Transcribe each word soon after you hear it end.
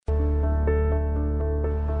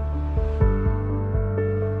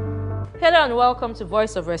Hello and welcome to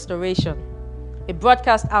Voice of Restoration, a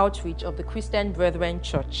broadcast outreach of the Christian Brethren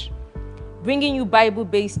Church, bringing you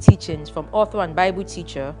Bible-based teachings from author and Bible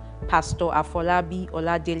teacher, Pastor Afolabi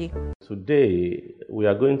Oladele. Today, we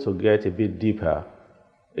are going to get a bit deeper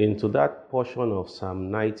into that portion of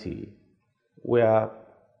Psalm 90 where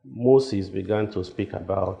Moses began to speak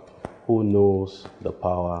about who knows the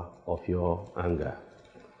power of your anger.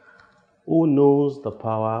 Who knows the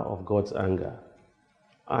power of God's anger?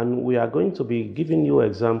 And we are going to be giving you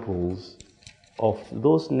examples of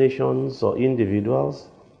those nations or individuals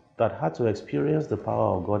that had to experience the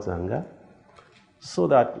power of God's anger, so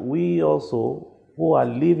that we also, who are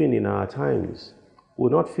living in our times, will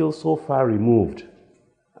not feel so far removed,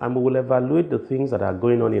 and we will evaluate the things that are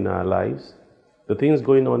going on in our lives, the things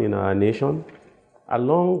going on in our nation,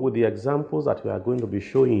 along with the examples that we are going to be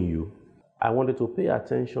showing you. I wanted to pay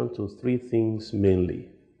attention to three things mainly.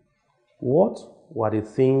 What were the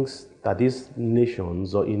things that these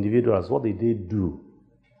nations or individuals, what did they do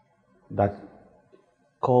that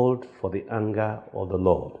called for the anger of the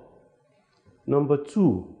Lord? Number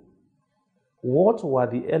two, what were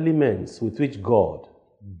the elements with which God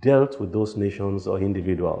dealt with those nations or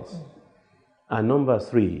individuals? And number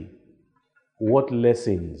three, what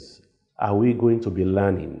lessons are we going to be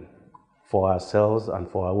learning for ourselves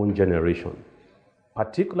and for our own generation?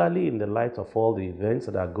 Particularly in the light of all the events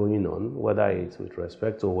that are going on, whether it's with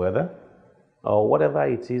respect to weather or whatever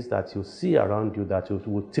it is that you see around you that you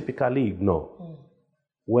would typically ignore.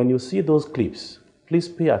 When you see those clips, please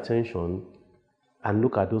pay attention and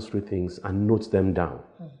look at those three things and note them down,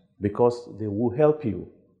 because they will help you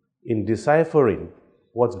in deciphering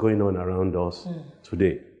what's going on around us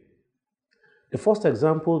today. The first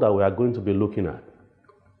example that we are going to be looking at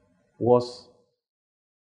was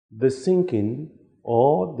the sinking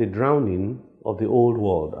or the drowning of the old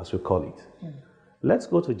world, as we call it. Let's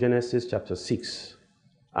go to Genesis chapter 6,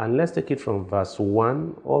 and let's take it from verse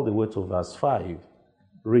 1 all the way to verse 5,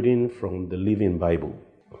 reading from the Living Bible.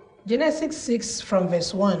 Genesis 6 from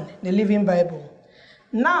verse 1, the Living Bible.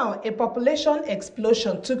 Now a population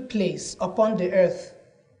explosion took place upon the earth.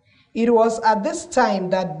 It was at this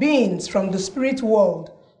time that beings from the spirit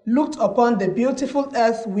world looked upon the beautiful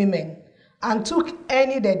earth women and took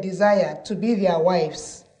any they desired to be their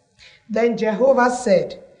wives. Then Jehovah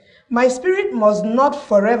said, My spirit must not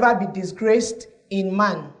forever be disgraced in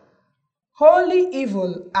man. Wholly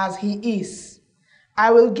evil as he is, I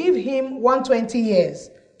will give him 120 years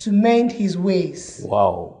to mend his ways.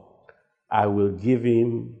 Wow. I will give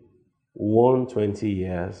him 120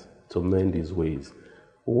 years to mend his ways.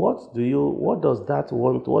 What does that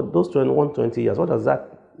 120 years, what does that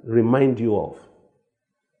remind you of?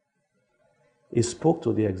 It spoke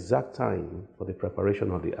to the exact time for the preparation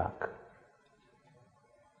of the ark.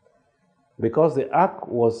 Because the ark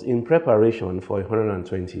was in preparation for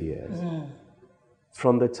 120 years.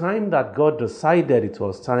 From the time that God decided it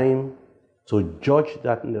was time to judge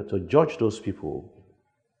those people,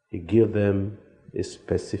 he gave them a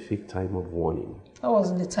specific time of warning. That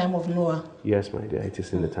was in the time of Noah. Yes, my dear, it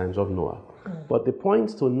is in the times of Noah. But the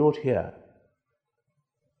points to note here,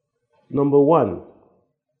 number one,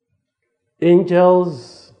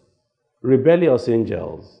 angels, rebellious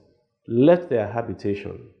angels, left their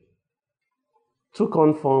habitation, took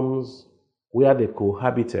on forms where they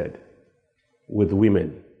cohabited with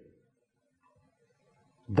women.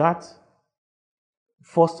 That,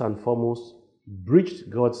 first and foremost, breached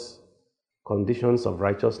God's conditions of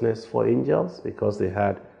righteousness for angels, because they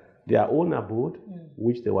had their own abode,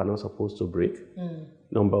 which they were not supposed to break.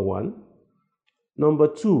 Number one. Number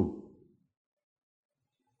two,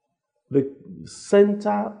 the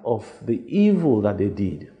center of the evil that they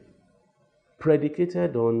did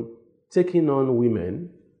predicated on taking on women,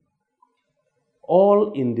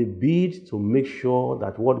 all in the bid to make sure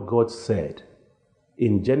that what God said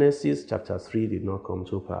in Genesis chapter 3 did not come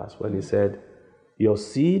to pass, when he said, your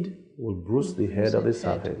seed will bruise the head of the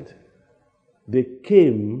serpent. They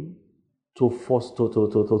came to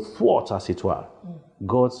thwart, as it were,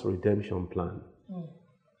 God's redemption plan.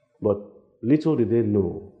 But little did they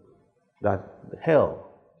know that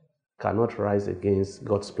hell cannot rise against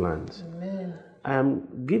God's plans. Amen. I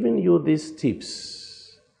am giving you these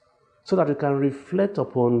tips so that you can reflect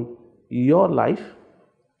upon your life,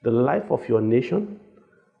 the life of your nation.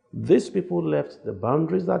 These people left the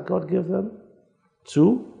boundaries that God gave them.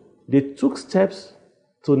 Two, they took steps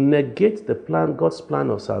to negate the plan, God's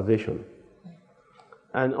plan of salvation.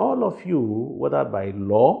 And all of you, whether by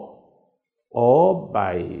law or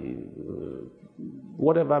by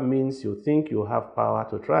whatever means you think you have power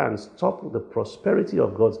to try and stop the prosperity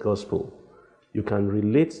of God's gospel, you can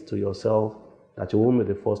relate to yourself that you won't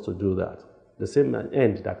be the first to do that. The same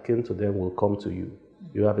end that came to them will come to you.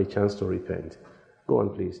 You have a chance to repent. Go on,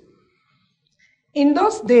 please. In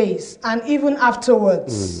those days, and even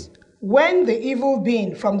afterwards, when the evil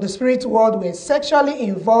being from the spirit world were sexually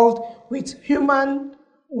involved with human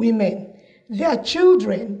women, their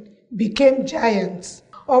children became giants,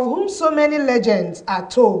 of whom so many legends are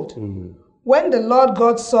told. When the Lord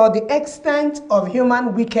God saw the extent of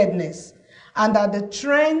human wickedness, and that the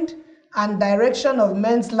trend and direction of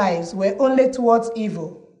men's lives were only towards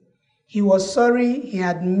evil, he was sorry he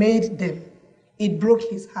had made them. It broke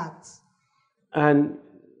his heart. And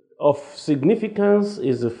of significance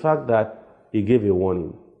is the fact that he gave a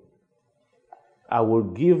warning. I will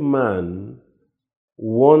give man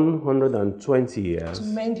 120 years to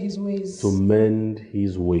mend his ways. To mend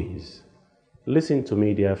his ways. Listen to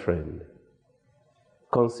me, dear friend.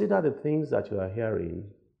 Consider the things that you are hearing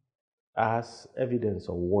as evidence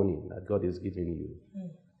of warning that God is giving you.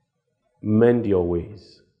 Mend your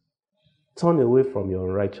ways. Turn away from your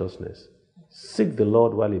unrighteousness. Seek the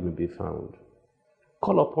Lord while he may be found.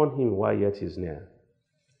 Call upon him while yet he is near.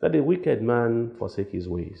 Let the wicked man forsake his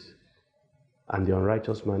ways, and the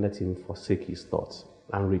unrighteous man let him forsake his thoughts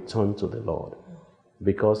and return to the Lord.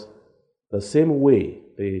 Because the same way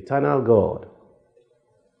the eternal God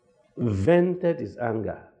vented his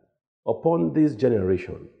anger upon this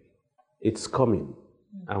generation, it's coming,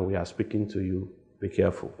 and we are speaking to you. Be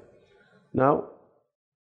careful. Now,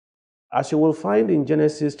 as you will find in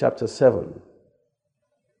Genesis chapter 7,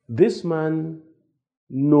 this man,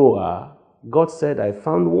 Noah, God said, I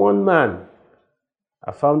found one man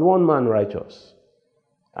righteous.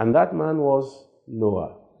 And that man was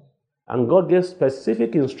Noah. And God gave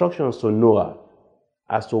specific instructions to Noah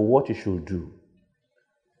as to what he should do.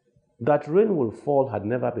 That rain will fall had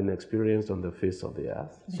never been experienced on the face of the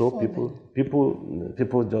earth. So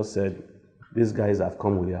people just said, these guys have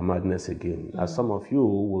come with their madness again. As some of you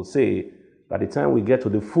will say, by the time we get to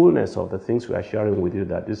the fullness of the things we are sharing with you,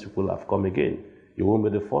 that these people have come again. You won't be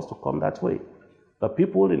the first to come that way. But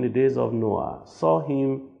people in the days of Noah saw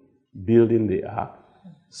him building the ark,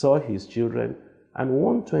 saw his children, and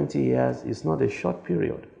 120 years is not a short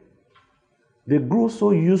period. They grew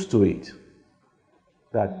so used to it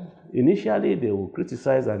that initially they will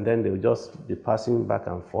criticize, and then they will just be passing back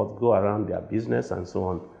and forth, go around their business and so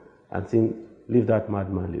on, and think, leave that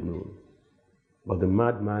madman alone. But the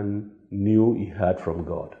madman knew he heard from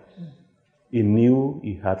God. He knew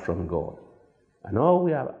he heard from God. And all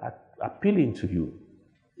we are appealing to you,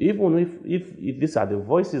 even if these are the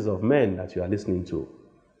voices of men that you are listening to,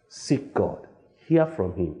 seek God, hear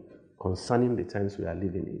from him concerning the times we are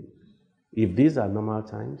living in. If these are normal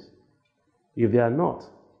times, if they are not,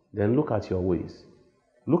 then look at your ways.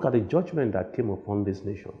 Look at the judgment that came upon these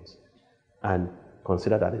nations and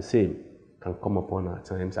consider that the same can come upon our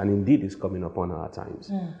times, and indeed is coming upon our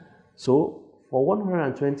times. So, for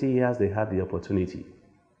 120 years they had the opportunity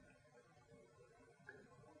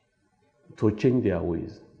to change their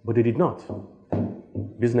ways, but they did not.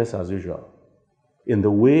 Business as usual. In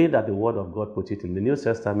the way that the Word of God put it in the New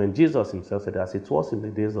Testament, Jesus himself said, as it was in the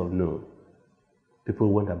days of Noah,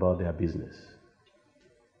 people went about their business.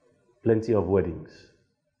 Plenty of weddings,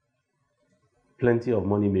 plenty of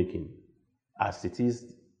money making, as it is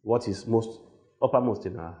what is most uppermost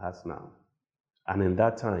in our hearts now. And in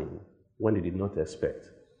that time, when they did not expect,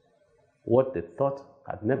 what they thought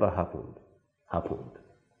had never happened, happened.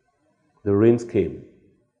 The rains came.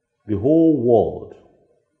 The whole world,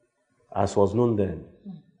 as was known then,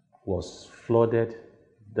 was flooded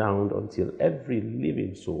down until every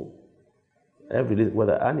living soul,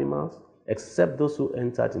 whether animals, except those who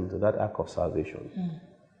entered into that ark of salvation,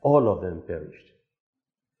 all of them perished.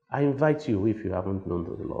 I invite you, if you haven't known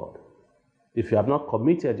the Lord, if you have not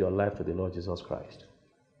committed your life to the Lord Jesus Christ,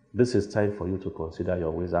 this is time for you to consider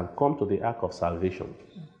your ways and come to the ark of salvation,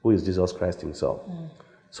 who is Jesus Christ himself.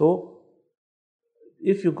 So,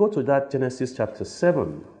 if you go to that Genesis chapter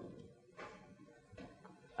 7,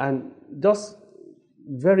 and just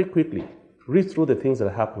very quickly read through the things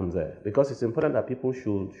that happen there, because it's important that people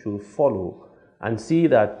should follow and see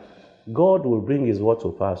that God will bring his word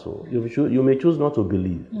to pass. So you may choose not to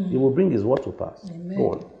believe. He will bring his word to pass. Amen.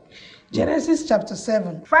 Go on. Genesis chapter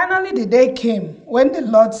 7. Finally the day came when the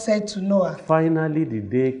Lord said to Noah. Finally the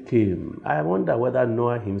day came. I wonder whether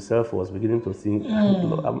Noah himself was beginning to think,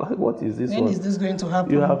 what is this? When is this going to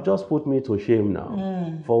happen? You have just put me to shame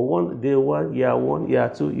now. For day one,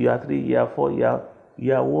 year 2, year 3, year 4,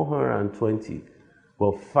 year 120.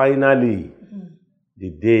 But finally, the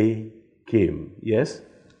day came. Yes?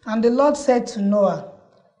 And the Lord said to Noah,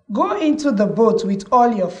 go into the boat with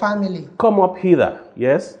all your family. Come up hither.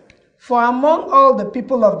 Yes? For among all the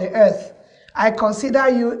people of the earth, I consider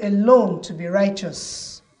you alone to be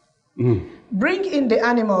righteous. Bring in the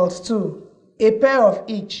animals too, a pair of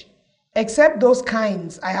each, except those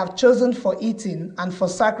kinds I have chosen for eating and for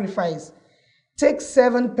sacrifice. Take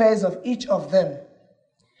 7 pairs of each of them,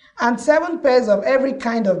 and 7 pairs of every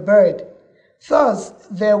kind of bird. Thus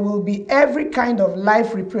there will be every kind of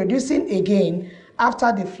life reproducing again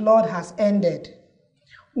after the flood has ended.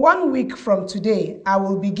 1 week from today, I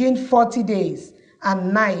will begin 40 days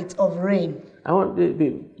and nights of rain.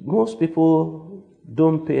 Most people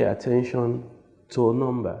don't pay attention to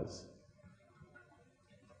numbers.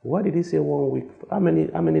 Why did he say 1 week? How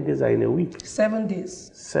many days are in a week? 7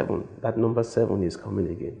 days. 7. That number 7 is coming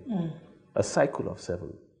again. A cycle of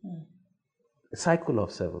 7. A cycle of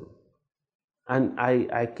 7. And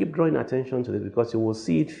I keep drawing attention to this because you will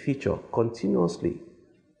see it feature continuously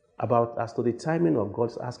as to the timing of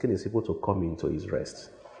God's asking his people to come into his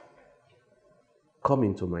rest. Come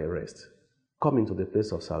into my rest. Come into the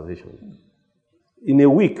place of salvation. In a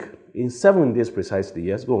week, in 7 days precisely.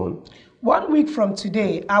 Yes, go on. 1 week from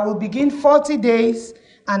today, I will begin 40 days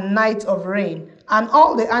and nights of rain, and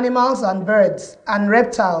all the animals and birds and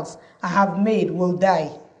reptiles I have made will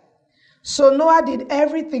die. So Noah did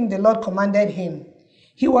everything the Lord commanded him.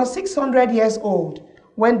 He was 600 years old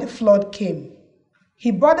when the flood came.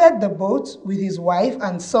 He boarded the boat with his wife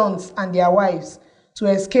and sons and their wives to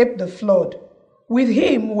escape the flood. With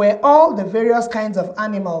him were all the various kinds of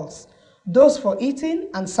animals, those for eating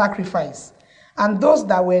and sacrifice, and those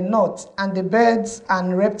that were not, and the birds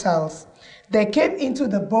and reptiles. They came into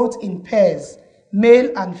the boat in pairs,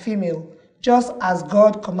 male and female, just as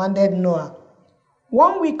God commanded Noah.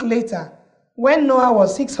 1 week later, when Noah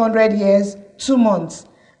was 600 years, 2 months,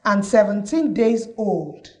 and 17 days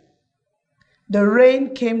old, the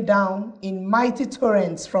rain came down in mighty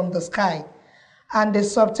torrents from the sky, and the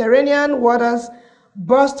subterranean waters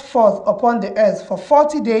burst forth upon the earth for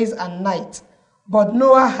 40 days and nights. But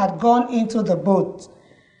Noah had gone into the boat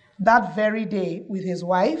that very day with his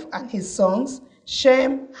wife and his sons,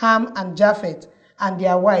 Shem, Ham, and Japheth, and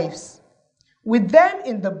their wives. With them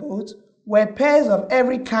in the boat were pairs of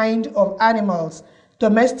every kind of animals,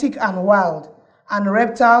 domestic and wild, and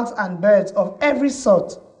reptiles and birds of every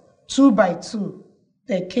sort. 2 by 2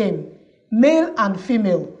 they came, male and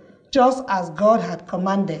female, just as God had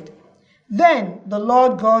commanded. Then the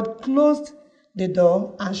Lord God closed the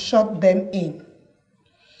door and shut them in.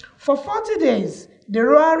 For 40 days the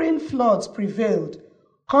roaring floods prevailed,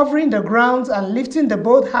 covering the grounds and lifting the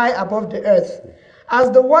boat high above the earth. As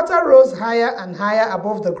the water rose higher and higher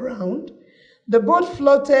above the ground, the boat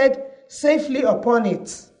floated safely upon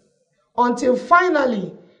it, until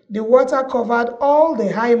finally the water covered all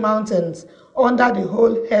the high mountains under the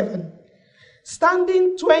whole heaven,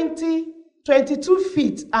 standing 22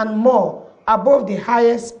 feet and more above the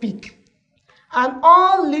highest peak. And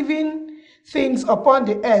all living things upon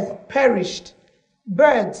the earth perished,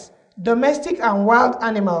 birds, domestic and wild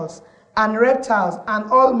animals, and reptiles,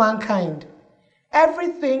 and all mankind,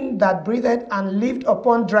 everything that breathed and lived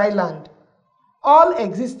upon dry land. All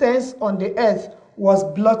existence on the earth was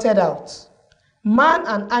blotted out, man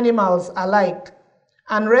and animals alike,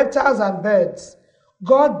 and reptiles and birds.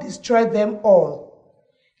 God destroyed them all,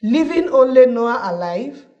 leaving only Noah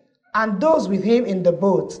alive, and those with him in the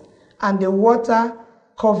boat, and the water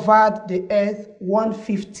covered the earth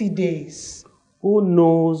 150 days. Who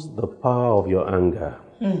knows the power of your anger?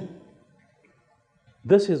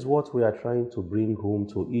 This is what we are trying to bring home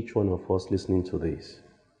to each one of us listening to this.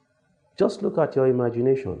 Just look at your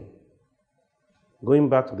imagination. Going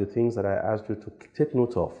back to the things that I asked you to take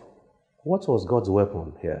note of. What was God's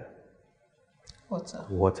weapon here?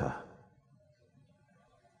 Water.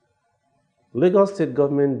 Lagos State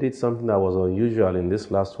government did something that was unusual in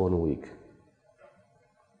this last 1 week.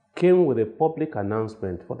 Came with a public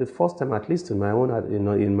announcement for the first time, at least in my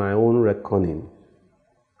own reckoning,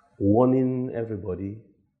 warning everybody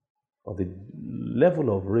of the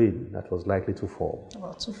level of rain that was likely to fall.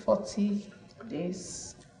 About 240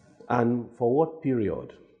 days. And for what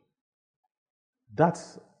period?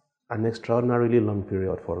 That's an extraordinarily long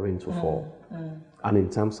period for rain to fall. And in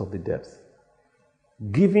terms of the depth.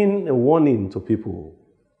 Giving a warning to people,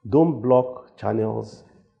 don't block channels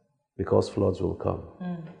because floods will come.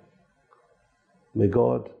 May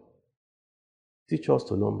God teach us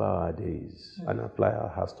to number our days and apply our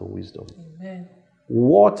hearts to wisdom. Amen.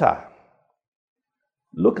 Water.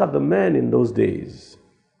 Look at the men in those days.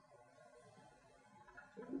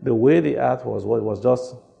 The way the earth was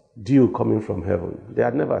just dew coming from heaven. They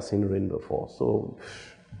had never seen rain before. So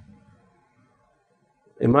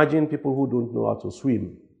imagine people who don't know how to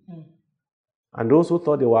swim. And those who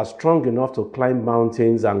thought they were strong enough to climb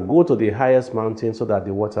mountains and go to the highest mountain so that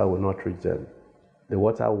the water will not reach them. The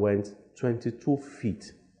water went 22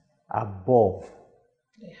 feet above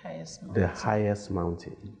the highest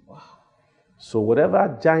mountain. Wow. So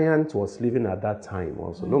whatever giant was living at that time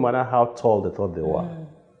also, no matter how tall they thought they were,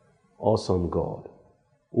 awesome God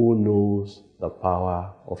who knows the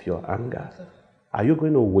power of your anger. Are you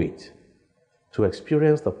going to wait to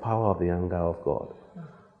experience the power of the anger of God?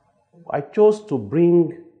 I chose to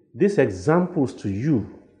bring these examples to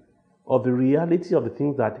you of the reality of the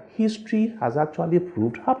things that history has actually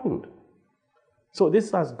proved happened. So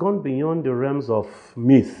this has gone beyond the realms of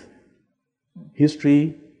myth.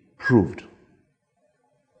 History proved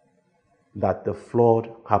that the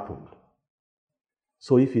flood happened.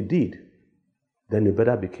 So if it did, then you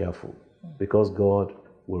better be careful, because God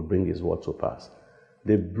will bring his word to pass.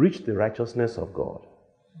 They breached the righteousness of God.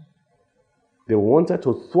 They wanted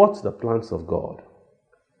to thwart the plans of God.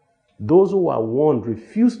 Those who were warned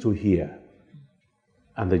refused to hear,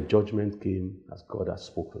 and the judgment came as God has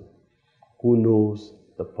spoken. Who knows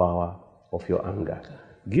the power of your anger?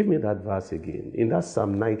 Give me that verse again, in that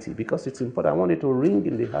Psalm 90, because it's important. I want it to ring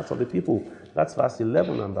in the hearts of the people. That's verse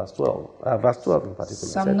 11 and verse 12. Verse 12 in particular.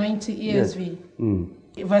 Psalm 90 ESV.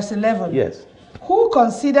 Yes. Verse 11. Yes. Who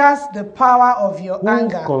considers the power of your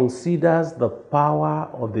anger? Who considers the power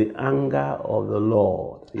of the anger of the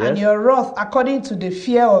Lord? Yes? And your wrath according to the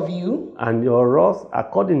fear of you? And your wrath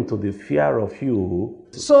according to the fear of you.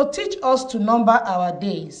 So teach us to number our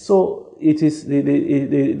days. So it is,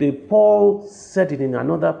 the Paul said it in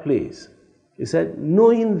another place. He said,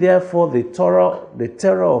 knowing therefore the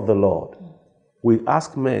terror of the Lord, we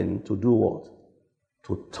ask men to do what?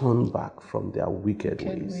 To turn back from their wicked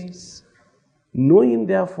ways. Knowing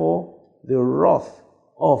therefore the wrath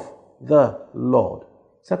of the Lord.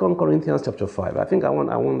 2 Corinthians chapter 5. I think I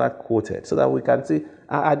want that quoted so that we can see.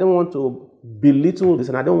 I don't want to belittle this,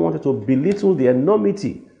 and I don't want you to belittle the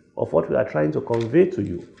enormity of what we are trying to convey to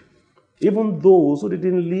you. Even those who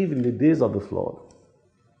didn't live in the days of the flood,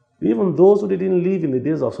 even those who didn't live in the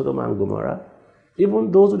days of Sodom and Gomorrah,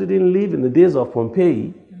 even those who didn't live in the days of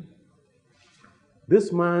Pompeii,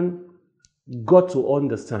 this man got to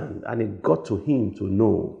understand, and it got to him to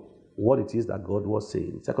know what it is that God was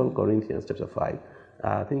saying. 2 Corinthians chapter 5,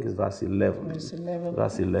 I think it's verse 11.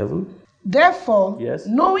 Verse 11. Therefore, yes,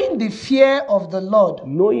 knowing the fear of the Lord.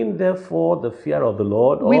 Knowing therefore the fear of the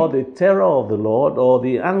Lord, or the terror of the Lord, or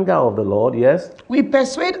the anger of the Lord, yes. We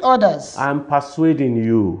persuade others. I'm persuading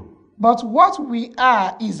you. But what we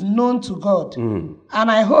are is known to God. And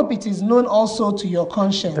I hope it is known also to your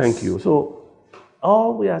conscience. Thank you. So,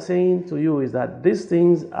 all we are saying to you is that these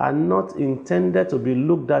things are not intended to be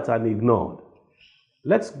looked at and ignored.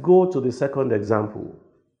 Let's go to the second example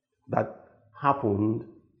that happened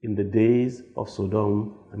in the days of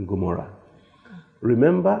Sodom and Gomorrah.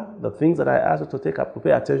 Remember the things that I asked you to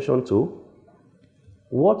pay attention to?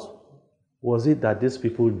 What was it that these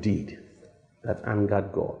people did that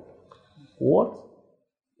angered God? What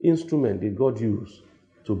instrument did God use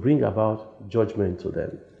to bring about judgment to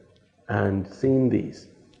them? And seeing this,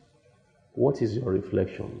 what is your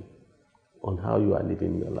reflection on how you are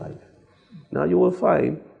living your life? Now you will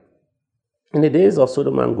find in the days of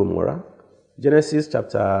Sodom and Gomorrah, Genesis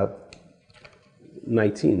chapter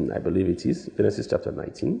 19, I believe it is. Genesis chapter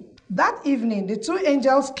 19. That evening, the two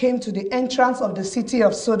angels came to the entrance of the city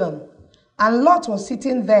of Sodom, and Lot was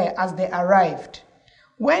sitting there as they arrived.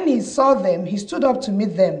 When he saw them, he stood up to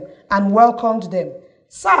meet them and welcomed them.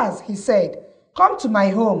 Sirs, he said, come to my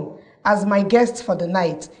home as my guests for the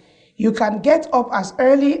night. You can get up as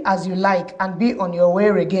early as you like and be on your way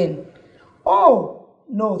again. Oh,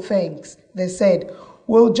 no thanks, they said.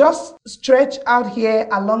 We'll just stretch out here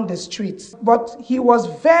along the streets. But he was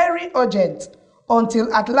very urgent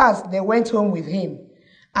until at last they went home with him.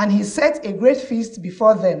 And he set a great feast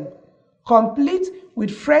before them, complete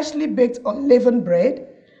with freshly baked unleavened bread.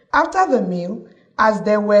 After the meal, as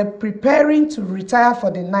they were preparing to retire for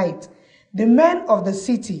the night, the men of the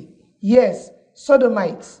city, yes,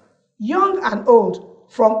 Sodomites, young and old,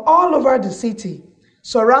 from all over the city,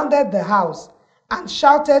 surrounded the house and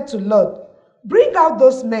shouted to Lot, bring out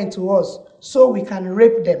those men to us so we can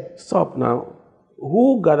rape them. Stop now.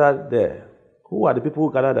 Who gathered there? Who are the people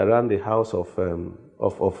who gathered around the house of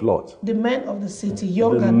Lot? The men of the city,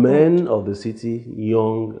 young and old. The men of the city,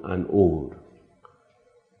 young and old.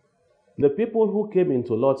 The people who came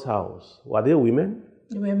into Lot's house, were they women?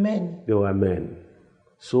 They were men. They were men.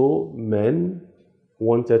 So men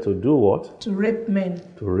wanted to do what? To rape men.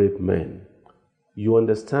 To rape men. You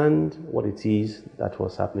understand what it is that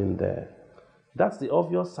was happening there. That's the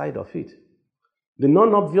obvious side of it. The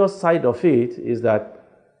non-obvious side of it is that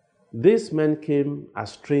these men came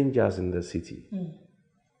as strangers in the city.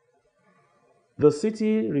 The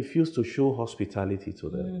city refused to show hospitality to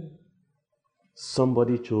them.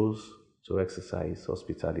 Somebody chose to exercise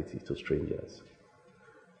hospitality to strangers.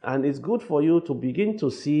 And it's good for you to begin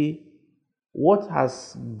to see what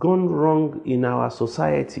has gone wrong in our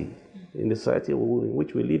society, in the society in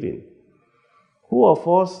which we live in. Who of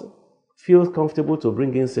us feels comfortable to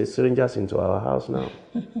bring in strangers into our house now?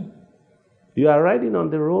 You are riding on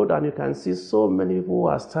the road and you can see so many people who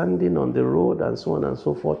are standing on the road and so on and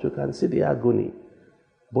so forth. You can see the agony.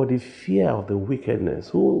 But the fear of the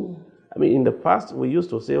wickedness. In the past, we used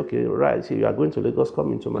to say, okay, right, you are going to Lagos,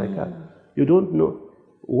 come into my car. You don't know.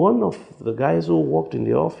 One of the guys who worked in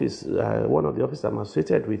the office, one of the officers I'm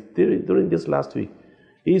associated with during this last week,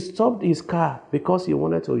 he stopped his car because he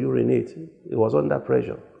wanted to urinate. He was under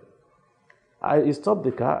pressure. He stopped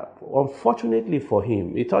the car. Unfortunately for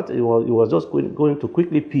him, he thought he was just going to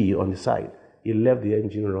quickly pee on the side. He left the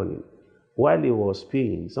engine running. While he was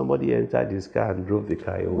peeing, somebody entered his car and drove the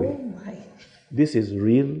car away. Oh my. This is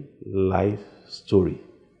real life story.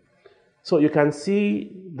 So you can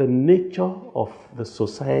see the nature of the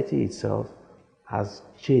society itself has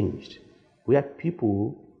changed, where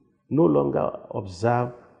people no longer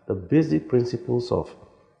observe the basic principles of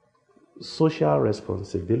social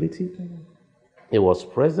responsibility. It was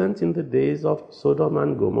present in the days of Sodom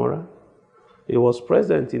and Gomorrah. It was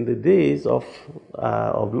present in the days of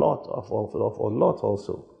Lot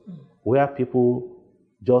also, where people,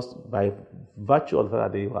 just by virtue of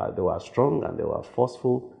that they were strong and they were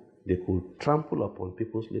forceful, they could trample upon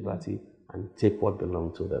people's liberty and take what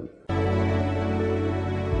belonged to them.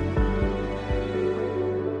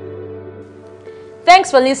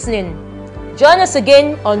 Thanks for listening. Join us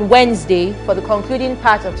again on Wednesday for the concluding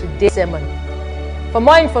part of today's sermon. For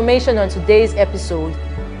more information on today's episode,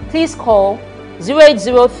 please call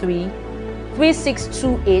 0803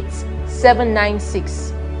 3628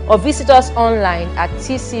 796 or visit us online at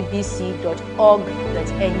tcbc.org.ng.